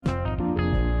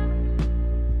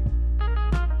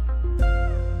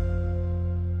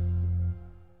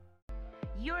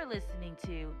listening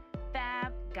to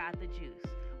Fab Got the Juice,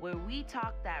 where we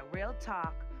talk that real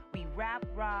talk, we rap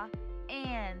raw,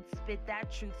 and spit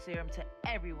that truth serum to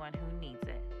everyone who needs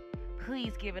it.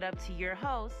 Please give it up to your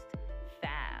host,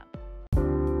 Fab.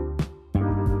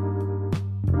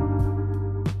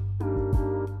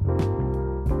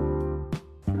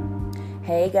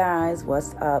 Hey guys,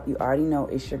 what's up? You already know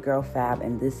it's your girl Fab,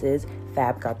 and this is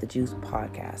Fab Got the Juice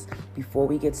podcast. Before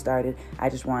we get started, I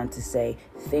just wanted to say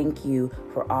thank you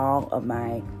for all of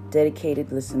my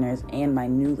dedicated listeners and my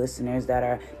new listeners that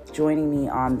are joining me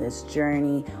on this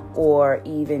journey, or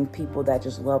even people that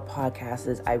just love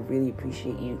podcasts. I really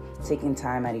appreciate you taking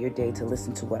time out of your day to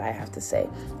listen to what I have to say.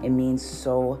 It means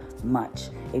so much.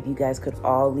 If you guys could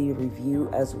all leave a review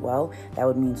as well, that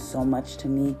would mean so much to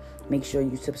me. Make sure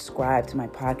you subscribe to my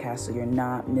podcast so you're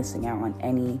not missing out on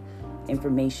any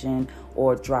information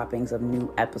or droppings of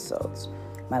new episodes.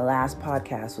 My last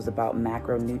podcast was about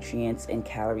macronutrients and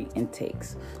calorie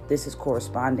intakes. This is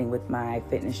corresponding with my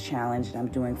fitness challenge that I'm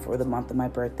doing for the month of my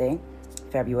birthday,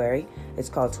 February. It's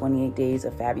called 28 Days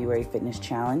of February Fitness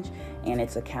Challenge, and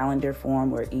it's a calendar form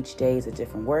where each day is a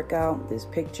different workout. There's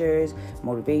pictures,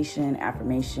 motivation,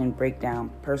 affirmation,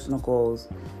 breakdown, personal goals,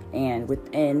 and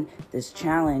within this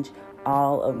challenge,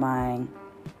 all of my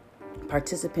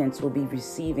participants will be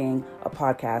receiving a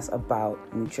podcast about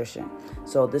nutrition.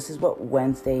 So this is what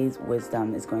Wednesday's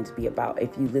Wisdom is going to be about.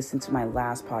 If you listen to my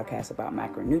last podcast about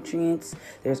macronutrients,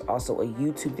 there's also a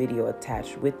YouTube video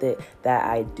attached with it that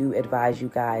I do advise you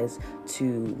guys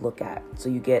to look at. So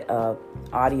you get a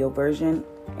audio version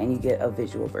and you get a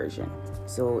visual version.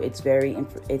 So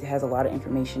it has a lot of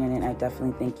information in it, and I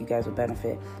definitely think you guys will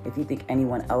benefit. If you think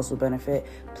anyone else will benefit,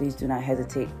 please do not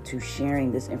hesitate to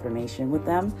sharing this information with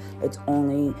them. It's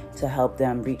only to help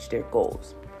them reach their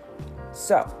goals.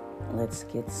 So let's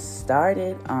get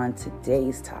started on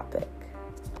today's topic.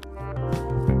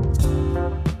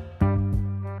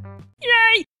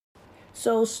 Yay!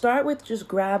 So start with just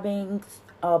grabbing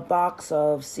a box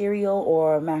of cereal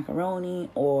or macaroni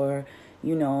or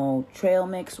trail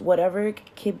mix, whatever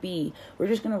it could be. We're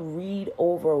just going to read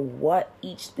over what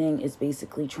each thing is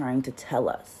basically trying to tell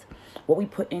us. What we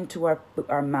put into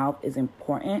our mouth is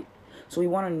important. So we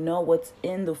want to know what's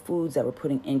in the foods that we're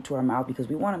putting into our mouth, because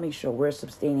we want to make sure we're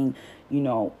sustaining,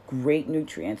 great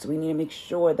nutrients. So we need to make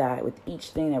sure that with each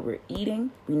thing that we're eating,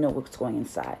 we know what's going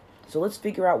inside. So let's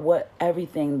figure out what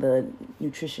everything the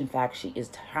nutrition fact sheet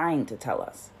is trying to tell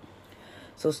us.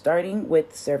 So starting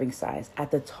with serving size,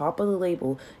 at the top of the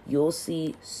label, you'll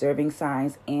see serving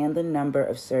size and the number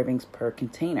of servings per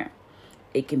container.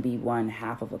 It can be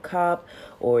 1/2 of a cup,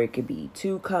 or it could be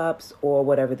 2 cups, or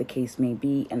whatever the case may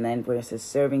be. And then where it says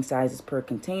serving sizes per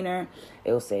container,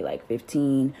 it'll say like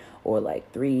 15 or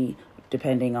like 3,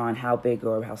 depending on how big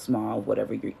or how small,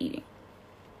 whatever you're eating.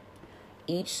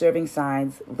 Each serving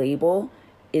size label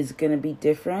is going to be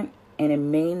different, and it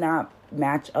may not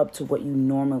match up to what you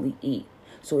normally eat.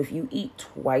 So if you eat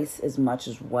twice as much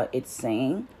as what it's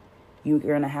saying, you're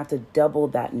going to have to double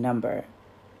that number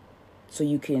so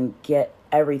you can get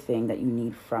everything that you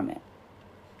need from it.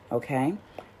 Okay?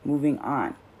 Moving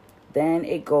on. Then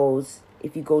it goes,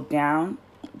 if you go down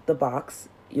the box,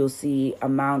 you'll see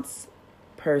amounts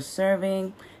per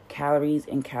serving, calories,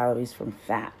 and calories from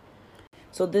fat.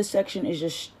 So this section is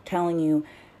just telling you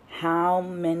how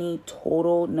many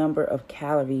total number of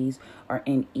calories are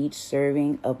in each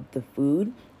serving of the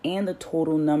food, and the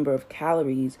total number of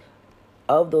calories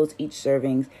of those each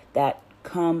servings that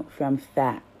come from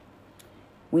fat.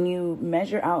 When you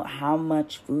measure out how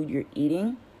much food you're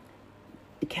eating,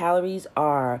 the calories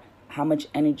are how much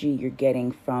energy you're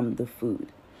getting from the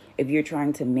food. If you're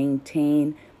trying to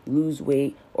maintain, lose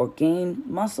weight, or gain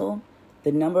muscle,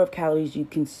 the number of calories you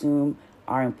consume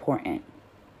are important.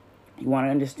 You want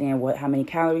to understand how many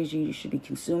calories you should be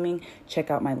consuming? Check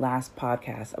out my last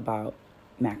podcast about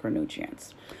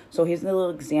macronutrients. So here's a little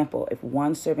example. If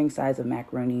one serving size of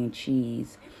macaroni and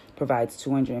cheese provides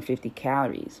 250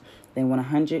 calories, then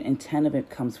 110 of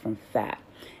it comes from fat.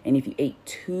 And if you ate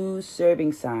 2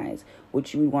 serving size,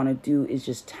 what you would want to do is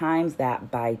just times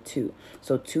that by 2.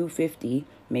 So 250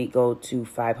 may go to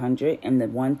 500, and the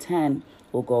 110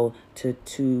 will go to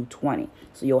 220.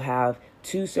 So you'll have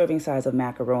 2 serving size of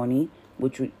macaroni,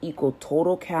 which would equal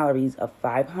total calories of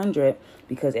 500,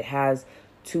 because it has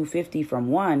 250 from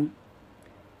 1,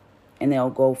 and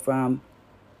they'll go from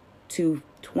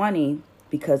 220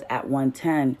 because at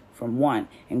 110 from 1,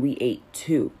 and we ate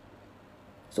 2.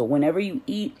 So whenever you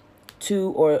eat 2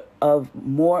 or of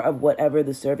more of whatever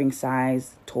the serving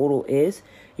size total is,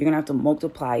 you're going to have to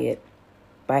multiply it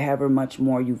by however much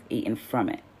more you've eaten from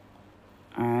it.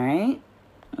 All right?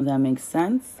 Does that make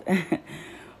sense?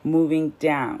 Moving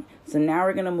down. So now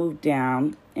we're going to move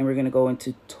down and we're going to go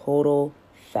into total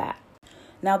fat.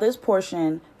 Now this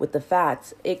portion with the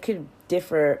fats, it could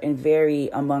differ and vary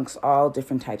amongst all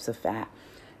different types of fat.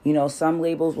 You know, some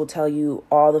labels will tell you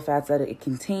all the fats that it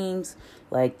contains,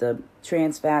 like the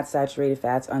trans fats, saturated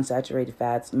fats, unsaturated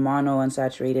fats,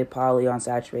 monounsaturated,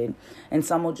 polyunsaturated, and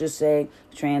some will just say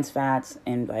trans fats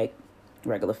and like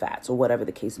regular fats or whatever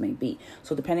the case may be.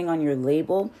 So depending on your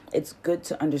label, it's good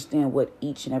to understand what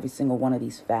each and every single one of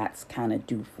these fats kind of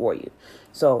do for you.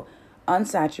 So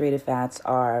unsaturated fats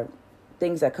are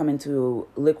things that come into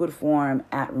liquid form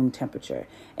at room temperature,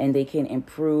 and they can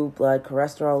improve blood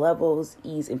cholesterol levels,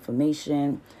 ease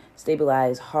inflammation,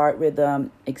 stabilize heart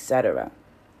rhythm, etc.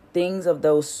 Things of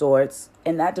those sorts,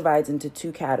 and that divides into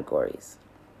two categories: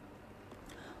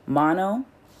 mono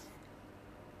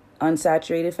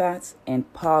unsaturated fats and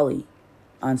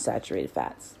polyunsaturated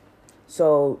fats.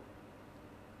 So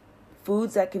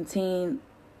foods that contain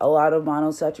a lot of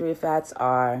monounsaturated fats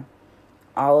are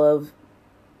olive,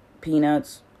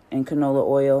 peanuts, and canola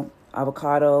oil,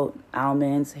 avocado,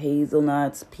 almonds,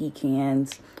 hazelnuts,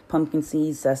 pecans, pumpkin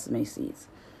seeds, sesame seeds.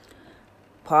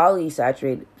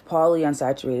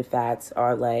 Polyunsaturated fats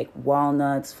are like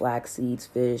walnuts, flax seeds,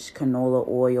 fish, canola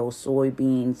oil,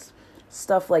 soybeans,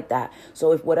 stuff like that.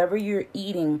 So if whatever you're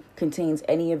eating contains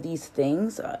any of these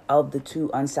things, of the two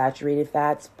unsaturated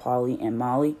fats, poly and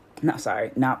mono,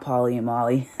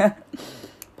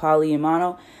 poly and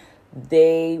mono,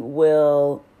 they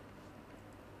will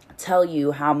tell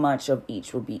you how much of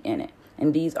each will be in it.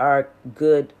 And these are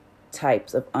good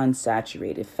types of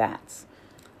unsaturated fats.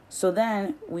 So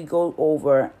then we go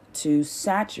over to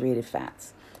saturated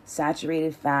fats.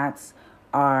 Saturated fats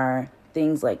are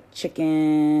things like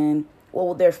chicken.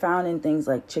 Well, they're found in things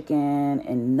like chicken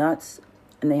and nuts,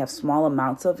 and they have small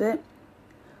amounts of it.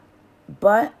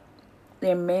 But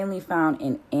they're mainly found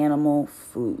in animal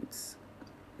foods.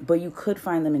 But you could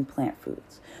find them in plant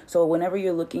foods. So whenever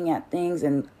you're looking at things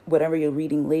and whenever you're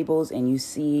reading labels and you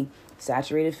see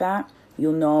saturated fat,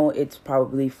 you'll know it's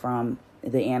probably from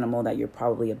the animal that you're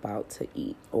probably about to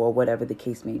eat or whatever the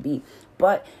case may be.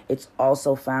 But it's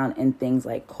also found in things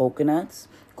like coconuts,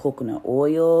 coconut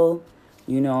oil,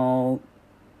 you know,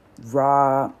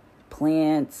 raw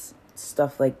plants,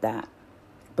 stuff like that.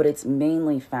 But it's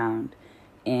mainly found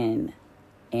in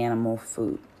animal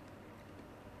food.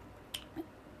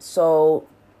 So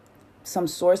some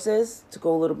sources to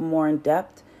go a little bit more in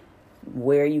depth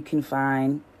where you can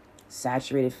find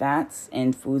saturated fats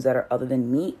in foods that are other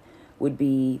than meat would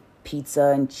be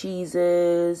pizza and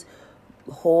cheeses,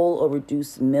 whole or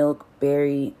reduced milk,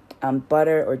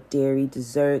 butter or dairy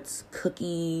desserts,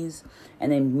 cookies,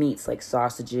 and then meats like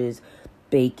sausages,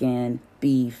 bacon,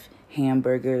 beef,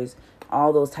 hamburgers,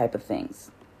 all those type of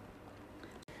things.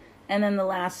 And then the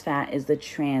last fat is the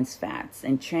trans fats.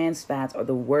 And trans fats are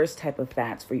the worst type of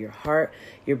fats for your heart,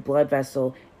 your blood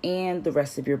vessel, and the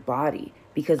rest of your body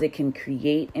because it can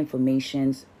create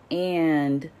inflammations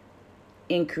and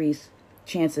increase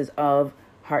chances of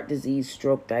heart disease,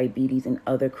 stroke, diabetes, and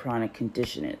other chronic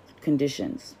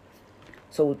conditions.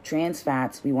 So trans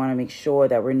fats, we want to make sure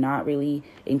that we're not really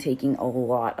intaking a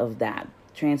lot of that.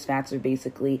 Trans fats are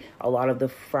basically a lot of the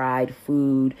fried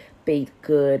food, baked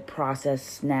good, processed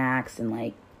snacks, and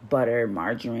like butter,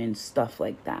 margarine, stuff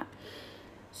like that.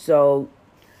 So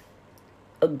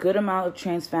a good amount of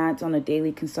trans fats on a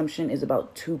daily consumption is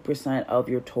about 2% of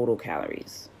your total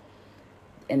calories.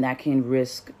 And that can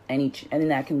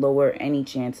that can lower any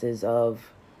chances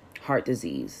of heart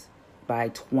disease by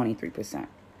 23%.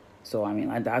 So, I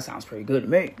mean, that sounds pretty good to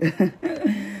me.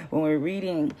 When we're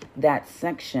reading that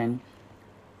section,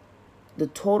 the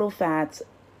total fats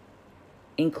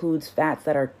includes fats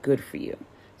that are good for you.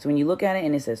 So when you look at it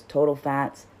and it says total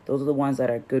fats, those are the ones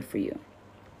that are good for you.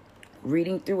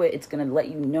 Reading through it, it's going to let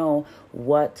you know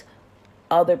what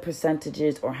other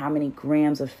percentages or how many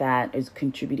grams of fat is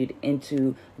contributed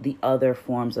into the other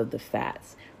forms of the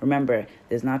fats. Remember,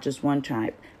 there's not just one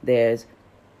type. There's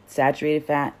saturated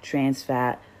fat, trans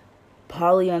fat,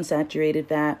 polyunsaturated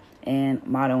fat, and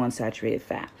monounsaturated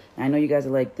fat. And I know you guys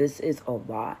are like, this is a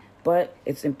lot, but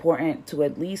it's important to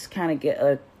at least kind of get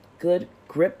a good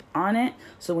grip on it.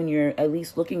 So when you're at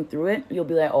least looking through it, you'll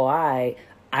be like,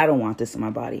 I don't want this in my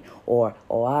body. Or,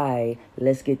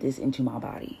 let's get this into my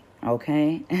body.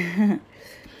 Okay?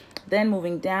 Then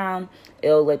moving down,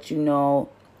 it'll let you know,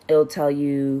 it'll tell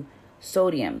you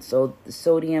sodium. So the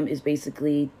sodium is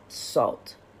basically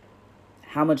salt.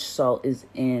 How much salt is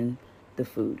in the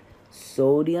food?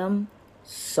 Sodium,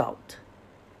 salt.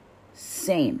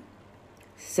 Same.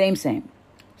 Sodium,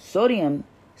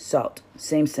 salt.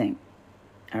 Same.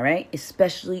 All right?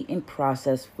 Especially in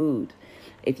processed food.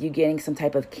 If you're getting some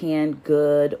type of canned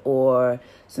good or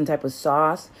some type of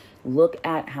sauce, look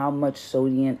at how much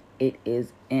sodium it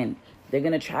is in. They're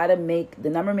going to try to make the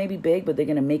number may be big, but they're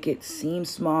going to make it seem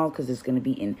small because it's going to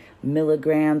be in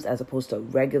milligrams as opposed to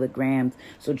regular grams.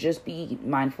 So just be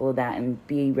mindful of that and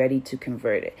be ready to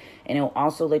convert it. And it'll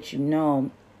also let you know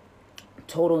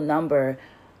total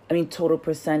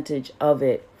percentage of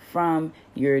it from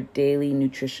your daily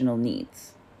nutritional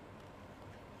needs.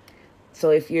 So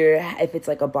if it's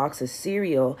like a box of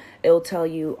cereal, it'll tell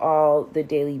you all the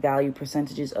daily value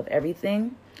percentages of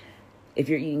everything. If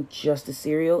you're eating just the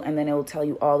cereal, and then it will tell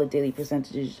you all the daily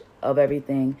percentages of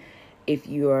everything if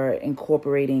you are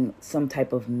incorporating some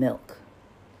type of milk.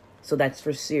 So that's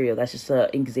for cereal. That's just an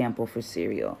example for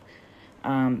cereal.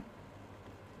 Then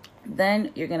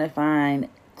you're going to find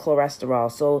cholesterol.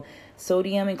 So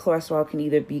sodium and cholesterol can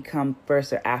either become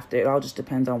first or after. It all just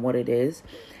depends on what it is.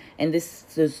 And this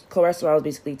cholesterol is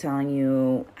basically telling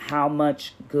you how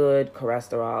much good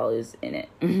cholesterol is in it.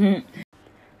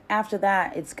 After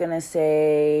that, it's going to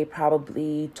say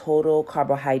probably total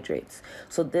carbohydrates.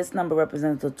 So this number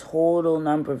represents the total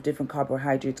number of different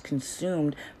carbohydrates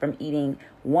consumed from eating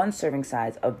one serving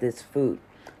size of this food.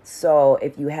 So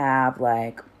if you have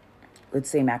let's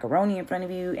say macaroni in front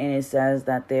of you and it says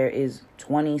that there is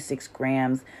 26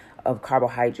 grams of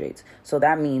carbohydrates. So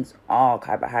that means all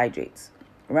carbohydrates.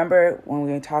 Remember when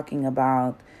we were talking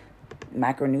about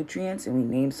macronutrients and we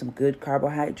named some good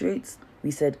carbohydrates? We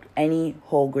said any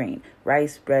whole grain,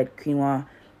 rice, bread, quinoa,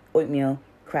 oatmeal,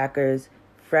 crackers,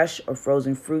 fresh or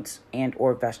frozen fruits and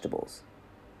or vegetables.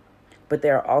 But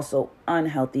there are also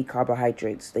unhealthy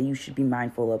carbohydrates that you should be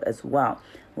mindful of as well,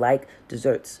 like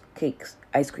desserts, cakes,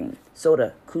 ice cream,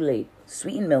 soda, Kool-Aid,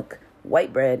 sweetened milk,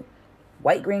 white bread,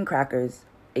 white grain crackers,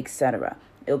 etc.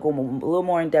 It'll go a little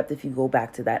more in depth if you go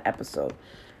back to that episode.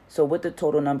 So with the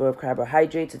total number of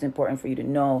carbohydrates, it's important for you to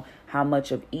know how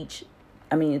much of each.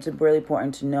 It's really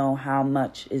important to know how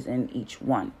much is in each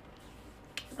one,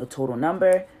 a total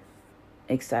number,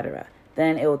 etc.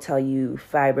 Then it will tell you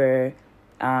fiber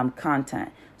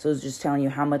content. So it's just telling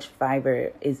you how much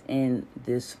fiber is in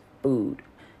this food.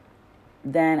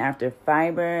 Then after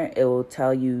fiber, it will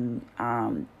tell you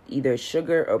either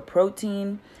sugar or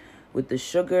protein. With the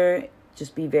sugar,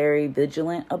 just be very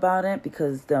vigilant about it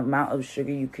because the amount of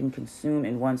sugar you can consume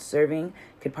in one serving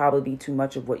could probably be too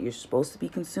much of what you're supposed to be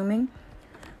consuming.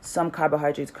 Some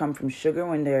carbohydrates come from sugar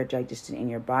when they're digested in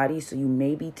your body, so you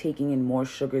may be taking in more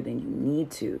sugar than you need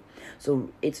to.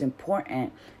 So it's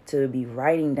important to be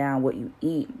writing down what you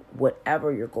eat,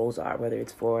 whatever your goals are, whether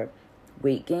it's for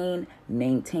weight gain,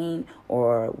 maintain,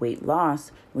 or weight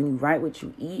loss. When you write what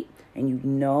you eat and you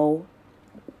know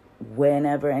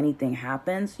whenever anything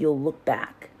happens, you'll look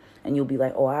back and you'll be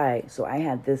like, so I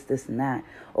had this, and that.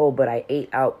 Oh, but I ate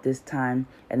out this time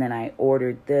and then I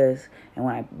ordered this. And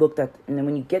when I looked at, and then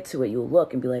when you get to it, you'll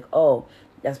look and be like, oh,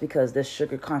 that's because this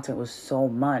sugar content was so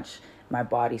much, my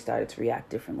body started to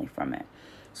react differently from it.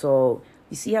 So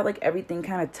you see how everything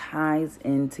kind of ties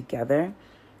in together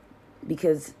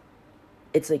because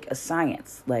it's like a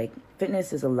science.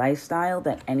 Fitness is a lifestyle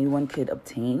that anyone could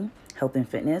obtain, health and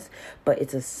fitness, but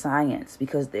it's a science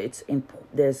because there's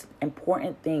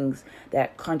important things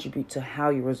that contribute to how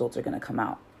your results are going to come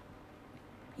out.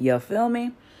 You feel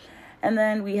me? And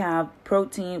then we have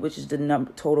protein, which is the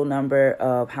total number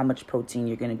of how much protein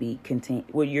you're going to be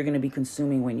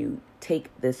consuming when you take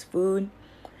this food.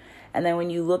 And then when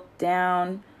you look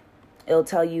down, it'll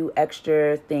tell you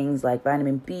extra things like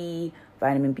vitamin B,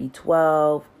 vitamin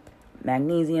B12,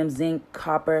 magnesium, zinc,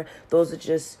 copper. Those are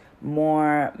just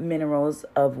more minerals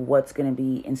of what's going to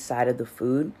be inside of the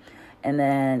food. And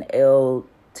then it'll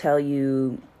tell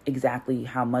you exactly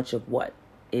how much of what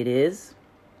it is.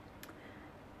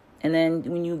 And then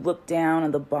when you look down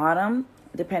at the bottom,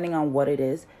 depending on what it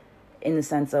is, in the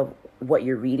sense of what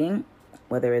you're reading,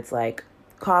 whether it's like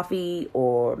coffee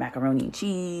or macaroni and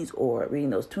cheese or reading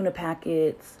those tuna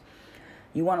packets,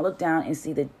 you want to look down and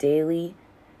see the daily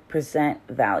percent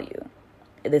value.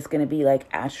 It's going to be like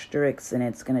asterisks, and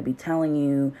it's going to be telling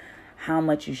you how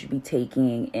much you should be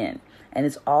taking in. And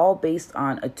it's all based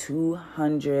on a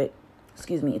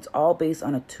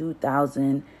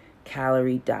 2,000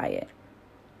 calorie diet.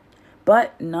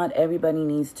 But not everybody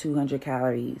needs 200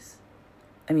 calories.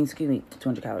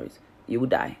 200 calories. You would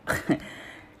die.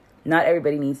 Not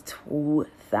everybody needs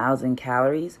 2,000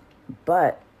 calories,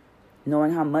 but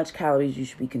knowing how much calories you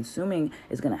should be consuming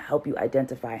is going to help you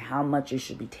identify how much you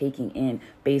should be taking in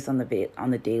based on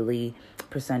the daily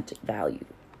percent value.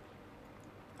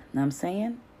 Know what I'm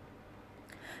saying?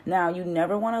 Now, you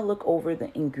never want to look over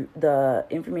the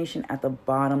information at the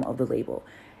bottom of the label.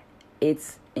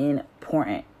 It's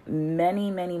important.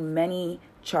 many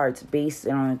charts based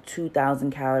on a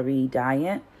 2,000 calorie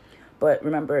diet. But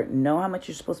remember, know how much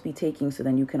you're supposed to be taking so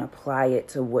then you can apply it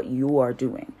to what you are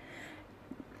doing.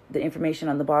 The information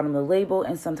on the bottom of the label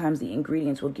and sometimes the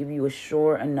ingredients will give you a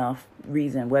sure enough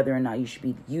reason whether or not you should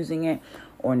be using it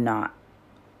or not.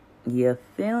 You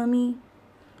feel me?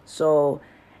 So,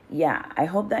 yeah, I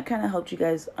hope that kind of helped you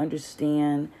guys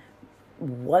understand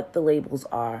what the labels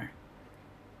are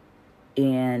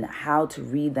and how to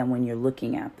read them when you're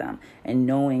looking at them, and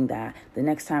knowing that the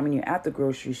next time when you're at the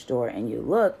grocery store and you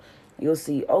look, you'll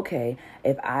see, okay,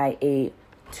 if I ate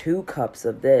 2 cups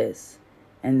of this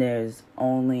and there's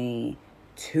only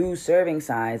 2 serving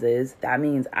sizes, that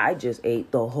means I just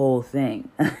ate the whole thing.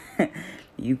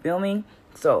 You feel me?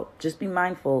 So just be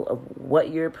mindful of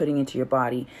what you're putting into your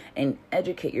body and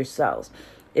educate yourselves.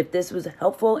 If this was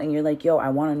helpful and you're like, yo, I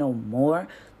want to know more,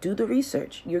 do the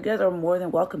research. You guys are more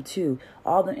than welcome to.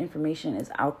 All the information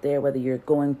is out there, whether you're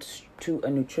going to a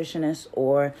nutritionist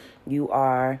or you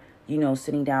are,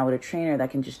 sitting down with a trainer that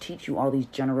can just teach you all these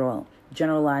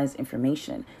generalized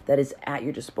information that is at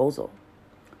your disposal.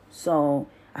 So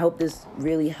I hope this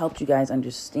really helped you guys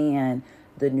understand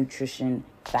the nutrition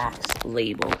facts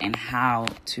label and how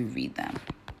to read them.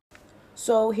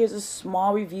 So here's a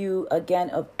small review again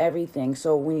of everything.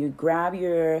 So when you grab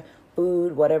your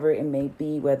food, whatever it may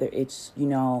be, whether it's,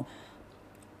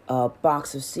 a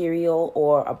box of cereal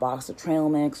or a box of trail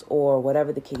mix or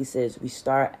whatever the case is, we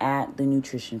start at the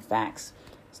nutrition facts.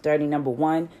 Starting number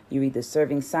 1, you read the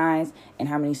serving size and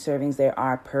how many servings there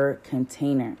are per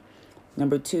container.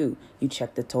 Number 2, you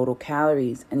check the total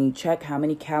calories and you check how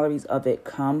many calories of it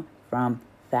come from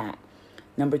fat.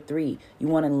 Number 3, you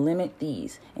want to limit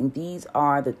these, and these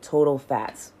are the total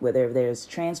fats. Whether there's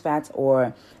trans fats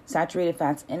or saturated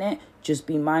fats in it, just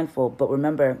be mindful. But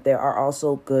remember, there are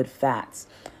also good fats.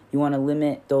 You want to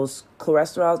limit those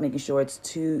cholesterols, making sure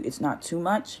it's not too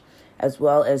much, as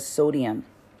well as sodium.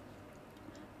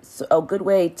 So a good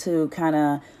way to kind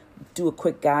of do a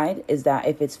quick guide is that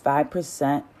if it's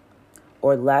 5%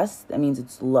 or less, that means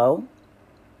it's low.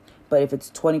 But if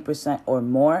it's 20% or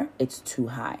more, it's too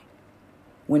high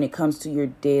when it comes to your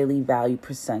daily value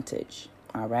percentage.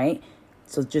 All right.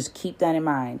 So just keep that in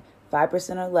mind.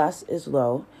 5% or less is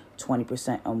low.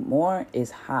 20% or more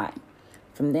is high.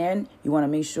 From there, you want to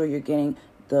make sure you're getting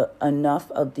enough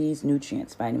of these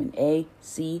nutrients: vitamin A,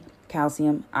 C,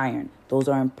 calcium, iron. Those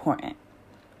are important.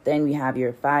 Then we have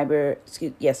your fiber.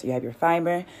 You have your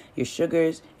fiber, your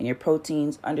sugars, and your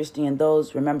proteins. Understand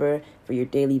those. Remember, for your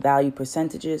daily value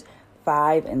percentages,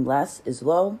 5 and less is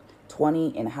low.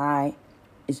 20 and high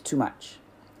is too much.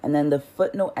 And then the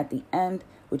footnote at the end,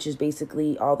 which is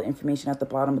basically all the information at the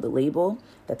bottom of the label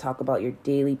that talk about your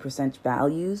daily percent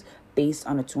values based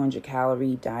on a 200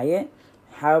 calorie diet.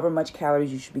 However much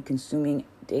calories you should be consuming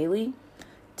daily,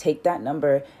 take that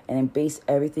number and then base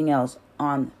everything else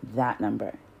on that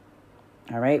number.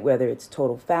 All right, whether it's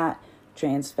total fat,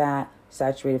 trans fat,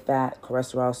 saturated fat,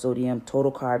 cholesterol, sodium,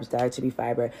 total carbs, dietary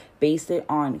fiber, base it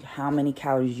on how many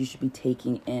calories you should be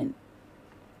taking in.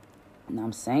 Now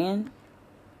I'm saying,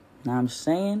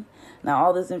 now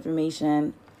all this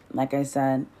information, like I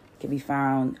said, can be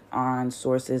found on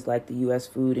sources like the U.S.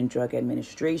 Food and Drug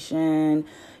Administration,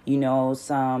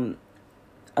 a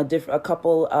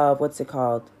couple of, what's it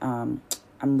called? I'm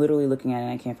literally looking at it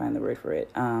and I can't find the word for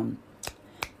it.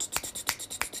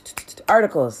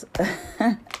 Articles.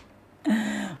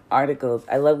 Articles.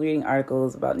 I love reading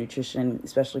articles about nutrition,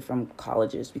 especially from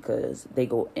colleges, because they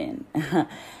go in.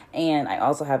 And I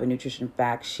also have a nutrition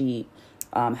fact sheet,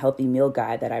 healthy meal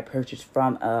guide that I purchased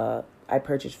from a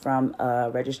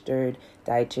registered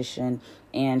dietitian,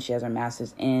 and she has her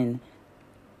master's in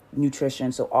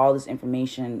nutrition. So all this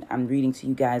information I'm reading to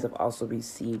you guys, I've also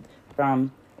received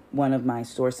from one of my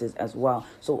sources as well.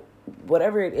 So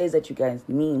whatever it is that you guys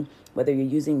need, whether you're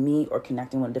using me or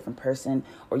connecting with a different person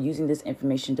or using this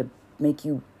information to make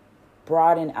you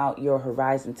broaden out your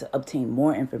horizon to obtain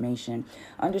more information,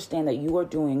 understand that you are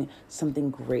doing something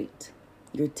great.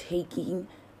 You're taking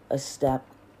a step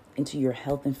into your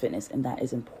health and fitness, and that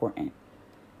is important.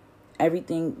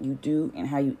 Everything you do and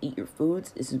how you eat your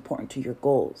foods is important to your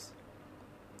goals.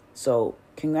 So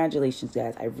congratulations,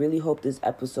 guys. I really hope this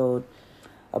episode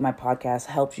of my podcast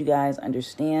helps you guys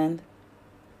understand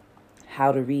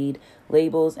how to read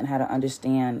labels and how to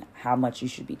understand how much you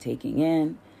should be taking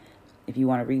in. If you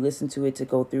want to re-listen to it to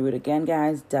go through it again,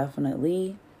 guys,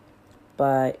 definitely.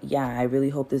 But yeah, I really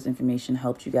hope this information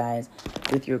helped you guys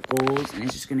with your goals, and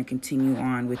it's just going to continue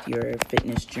on with your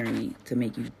fitness journey to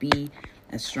make you be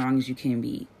as strong as you can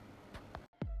be.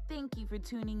 Thank you for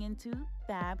tuning into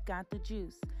Fab Got the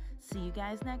Juice. See you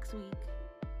guys next week.